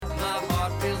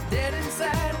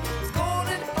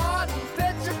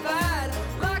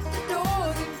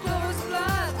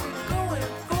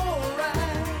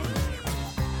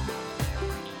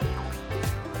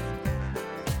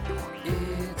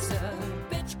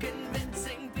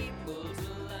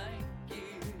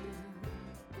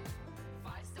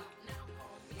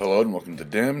Hello and welcome to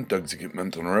DAM, Doug's Acute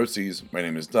Mental Neuroses. My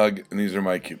name is Doug, and these are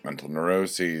my acute mental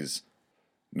neuroses.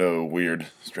 No weird,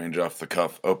 strange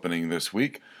off-the-cuff opening this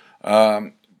week.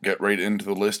 Get right into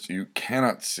the list you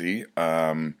cannot see.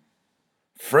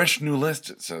 Fresh new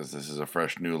list, it says. This is a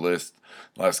fresh new list.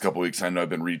 Last couple weeks I know I've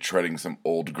been retreading some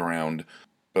old ground,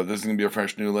 but this is going to be a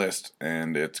fresh new list,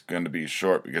 and it's going to be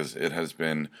short because it has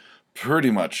been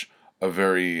pretty much a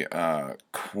very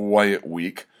quiet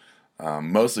week.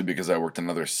 Mostly because I worked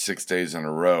another 6 days in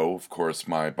a row. Of course,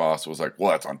 my boss was like,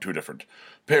 well, that's on 2 different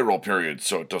payroll periods,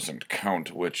 so it doesn't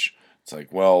count, which it's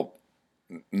like, well,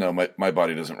 no, my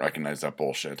body doesn't recognize that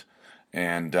bullshit.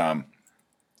 And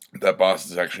that boss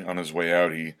is actually on his way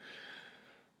out. He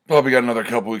probably got another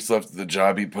couple weeks left of the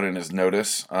job. He put in his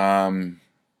notice.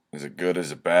 Is it good?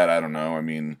 Is it bad? I don't know. I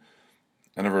mean,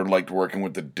 I never liked working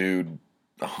with the dude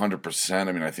 100%.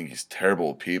 I mean, I think he's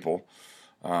terrible with people.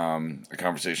 A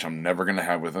conversation I'm never going to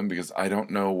have with him because I don't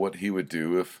know what he would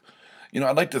do if,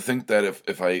 I'd like to think that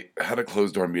if I had a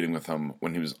closed door meeting with him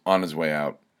when he was on his way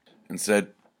out and said,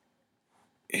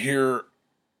 here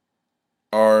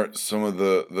are some of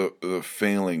the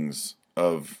failings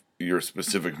of your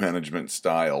specific management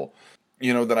style,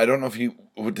 that I don't know if he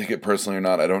would take it personally or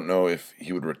not. I don't know if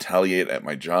he would retaliate at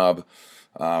my job.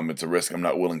 It's a risk I'm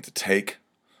not willing to take.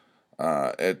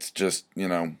 It's just,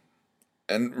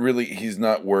 and really, he's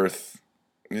not worth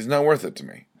it to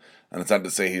me. And it's not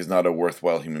to say he's not a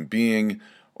worthwhile human being,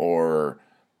 or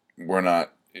we're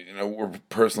not,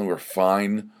 we're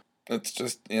fine. It's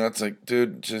just, it's like,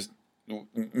 dude, just,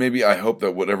 maybe I hope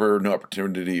that whatever new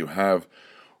opportunity you have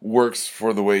works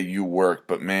for the way you work,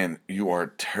 but man, you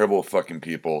are terrible fucking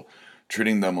people,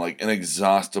 treating them like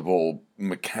inexhaustible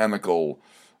mechanical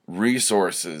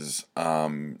resources,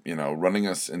 running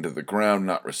us into the ground,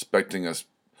 not respecting us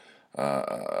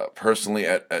personally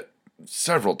at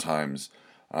several times,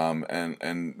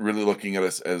 and really looking at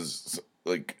us as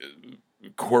like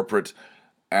corporate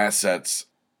assets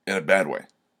in a bad way,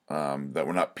 that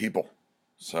we're not people.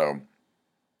 So,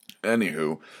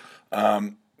 anywho,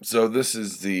 so this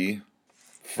is the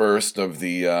first of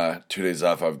the 2 days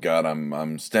off I've got.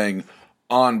 I'm staying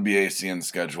on BACN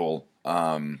schedule,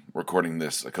 recording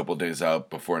this a couple days out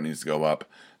before it needs to go up,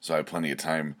 so I have plenty of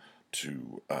time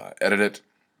to edit it.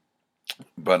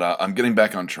 But I'm getting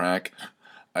back on track.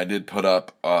 I did put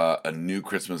up a new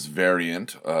Christmas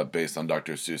variant based on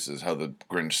Dr. Seuss's How the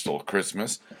Grinch Stole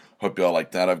Christmas. Hope you all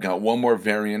like that. I've got one more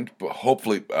variant, but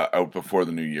hopefully out before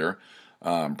the new year.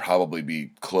 Probably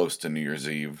be close to New Year's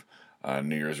Eve.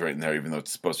 New Year's right in there, even though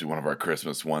it's supposed to be one of our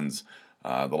Christmas ones.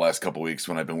 The last couple weeks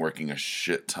when I've been working a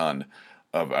shit ton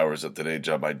of hours at the day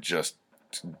job, I just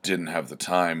didn't have the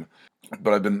time.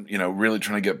 But I've been, really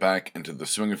trying to get back into the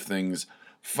swing of things.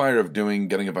 Fire of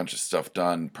getting a bunch of stuff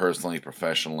done personally,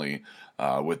 professionally,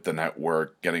 with the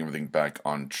network, getting everything back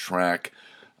on track.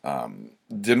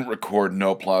 Didn't record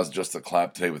No Applause, Just the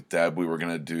Clap today with Deb. We were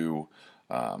going to do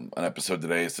an episode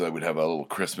today so that we'd have a little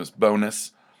Christmas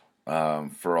bonus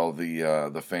for all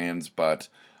the fans, but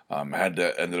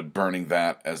ended up burning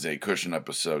that as a cushion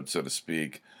episode, so to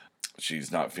speak.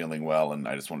 She's not feeling well, and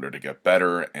I just wanted her to get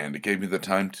better, and it gave me the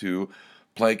time to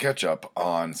play catch up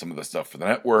on some of the stuff for the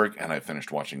network, and I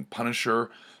finished watching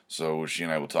Punisher, so she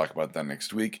and I will talk about that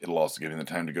next week. It'll also give me the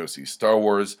time to go see Star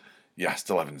Wars. Yeah,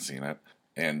 still haven't seen it.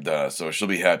 And so she'll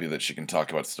be happy that she can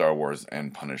talk about Star Wars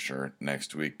and Punisher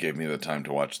next week. Gave me the time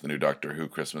to watch the new Doctor Who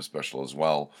Christmas special as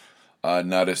well.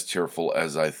 Not as tearful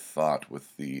as I thought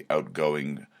with the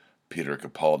outgoing Peter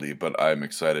Capaldi, but I'm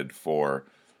excited for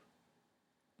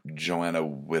Joanna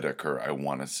Whittaker, I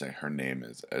want to say her name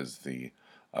is, as the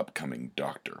upcoming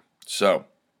Doctor. So,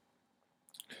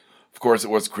 of course, it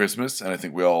was Christmas, and I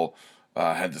think we all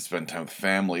had to spend time with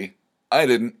family. I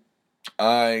didn't.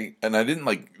 I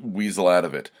didn't weasel out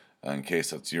of it, in case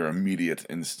that's your immediate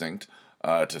instinct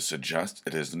to suggest.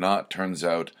 It is not. Turns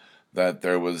out that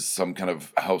there was some kind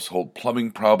of household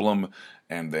plumbing problem,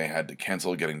 and they had to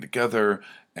cancel getting together,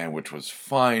 and which was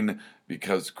fine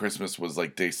because Christmas was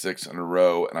day 6 in a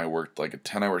row, and I worked a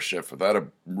 10-hour shift without a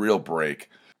real break.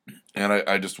 And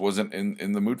I just wasn't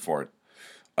in the mood for it.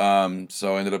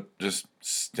 So I ended up just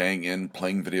staying in,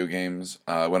 playing video games.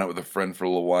 I went out with a friend for a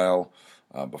little while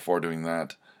before doing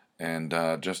that, and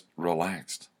just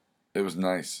relaxed. It was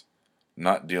nice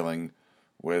not dealing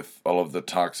with all of the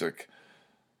toxic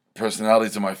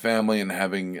personalities of my family and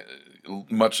having,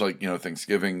 much like,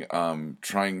 Thanksgiving,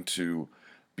 trying to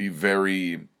be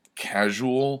very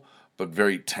casual, but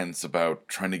very tense about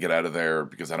trying to get out of there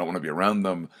because I don't want to be around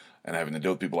them, and having to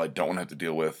deal with people I don't want to have to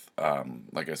deal with.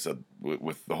 Like I said,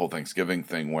 with the whole Thanksgiving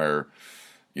thing where,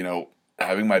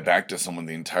 having my back to someone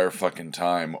the entire fucking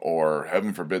time, or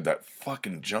heaven forbid that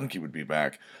fucking junkie would be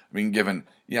back. I mean, given,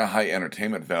 yeah, high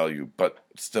entertainment value, but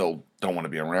still don't want to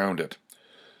be around it.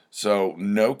 So,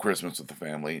 no Christmas with the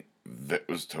family. That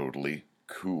was totally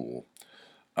cool.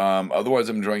 Otherwise,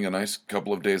 I'm enjoying a nice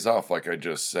couple of days off, like I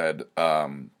just said.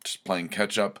 Just playing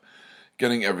catch up,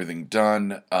 getting everything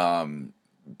done,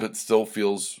 but still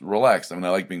feels relaxed. I mean, I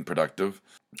like being productive.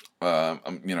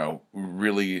 I'm,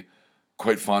 really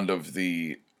quite fond of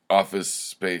the Office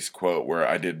Space quote where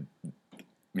I did,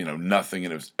 nothing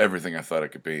and it was everything I thought it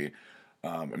could be.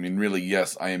 Really,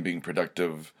 yes, I am being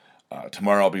productive.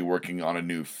 Tomorrow I'll be working on a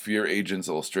new Fear Agents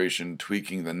illustration,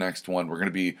 tweaking the next one. We're going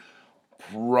to be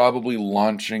probably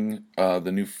launching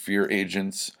the new Fear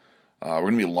Agents. We're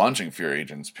going to be launching Fear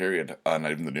Agents, period.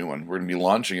 Not even the new one. We're going to be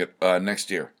launching it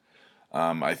next year.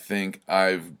 I think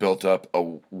I've built up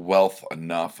a wealth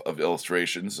enough of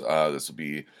illustrations. This will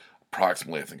be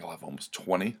approximately, I think I'll have almost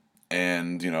 20.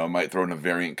 And, I might throw in a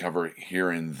variant cover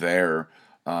here and there.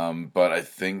 But I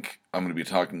think I'm going to be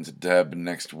talking to Deb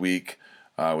next week,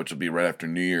 which will be right after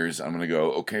New Year's. I'm going to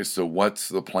go, okay, so what's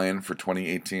the plan for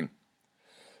 2018?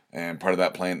 And part of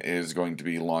that plan is going to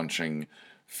be launching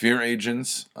Fear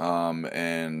Agents,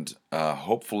 and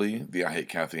hopefully the I Hate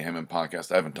Kathy Hammond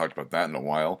podcast. I haven't talked about that in a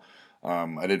while.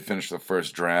 I did finish the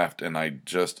first draft, and I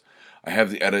have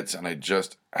the edits, and I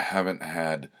just haven't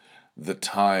had the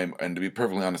time, and to be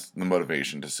perfectly honest, the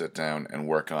motivation to sit down and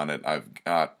work on it. I've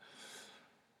got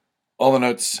all the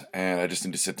notes, and I just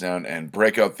need to sit down and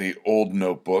break out the old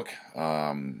notebook.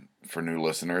 For new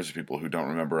listeners, people who don't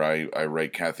remember, I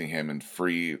write Kathy Hammond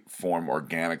free form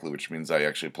organically, which means I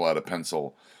actually pull out a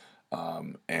pencil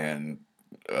and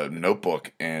a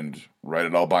notebook and write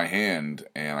it all by hand,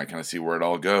 and I kind of see where it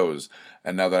all goes.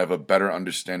 And now that I have a better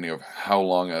understanding of how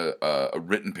long a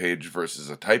written page versus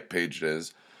a typed page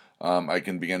is, I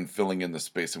can begin filling in the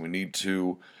space that we need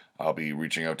to. I'll be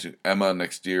reaching out to Emma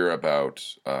next year about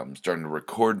starting to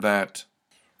record that.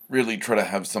 Really try to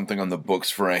have something on the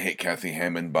books for I Hate Kathy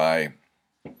Hammond by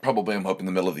probably, I'm hoping,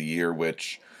 the middle of the year,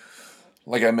 which,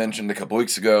 like I mentioned a couple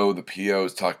weeks ago, the PO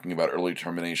is talking about early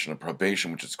termination of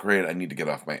probation, which is great. I need to get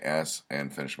off my ass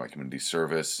and finish my community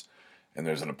service. And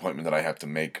there's an appointment that I have to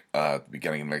make at the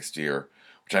beginning of next year,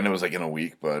 which I know is like in a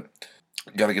week, but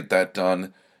got to get that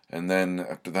done. And then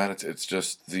after that, it's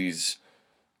just these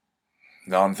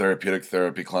non-therapeutic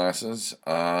therapy classes.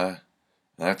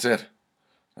 That's it.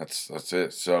 That's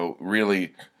it. So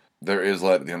really, there is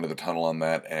light at the end of the tunnel on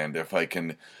that, and if I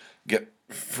can get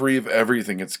free of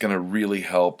everything, it's going to really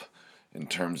help in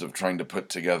terms of trying to put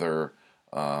together,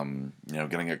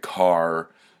 getting a car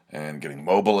and getting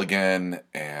mobile again,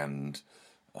 and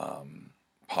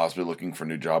possibly looking for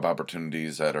new job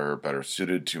opportunities that are better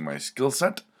suited to my skill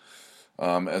set.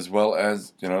 As well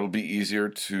as, it'll be easier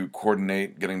to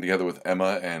coordinate getting together with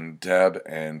Emma and Deb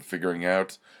and figuring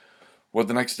out what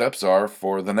the next steps are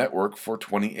for the network for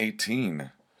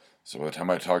 2018. So by the time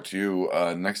I talk to you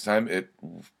next time,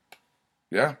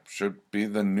 should be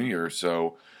the new year.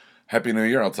 So Happy New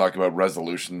Year. I'll talk about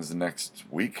resolutions next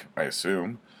week, I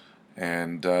assume.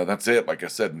 And that's it. Like I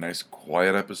said, nice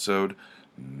quiet episode.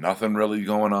 Nothing really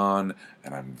going on,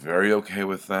 and I'm very okay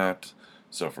with that.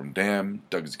 So from Damn,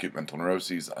 Doug's Acute Mental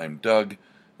Neuroses, I'm Doug.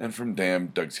 And from Damn,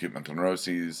 Doug's Acute Mental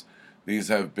Neuroses, these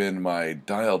have been my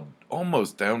dialed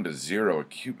almost down to zero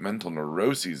Acute Mental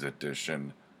Neuroses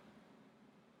edition.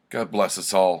 God bless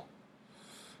us all.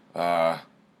 I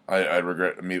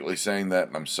regret immediately saying that,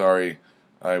 and I'm sorry.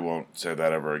 I won't say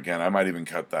that ever again. I might even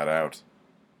cut that out.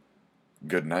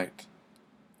 Good night,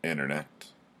 Internet.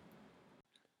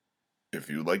 If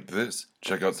you liked this,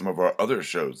 check out some of our other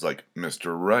shows like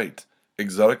Mr. Right,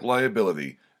 Exotic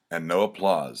Liability, and No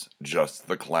Applause, Just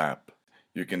the Clap.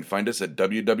 You can find us at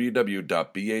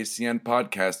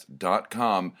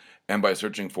www.bacnpodcast.com and by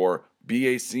searching for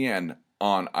BACN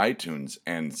on iTunes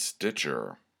and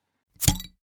Stitcher.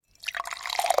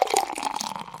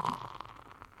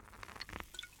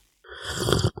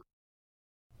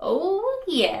 Oh,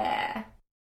 yeah.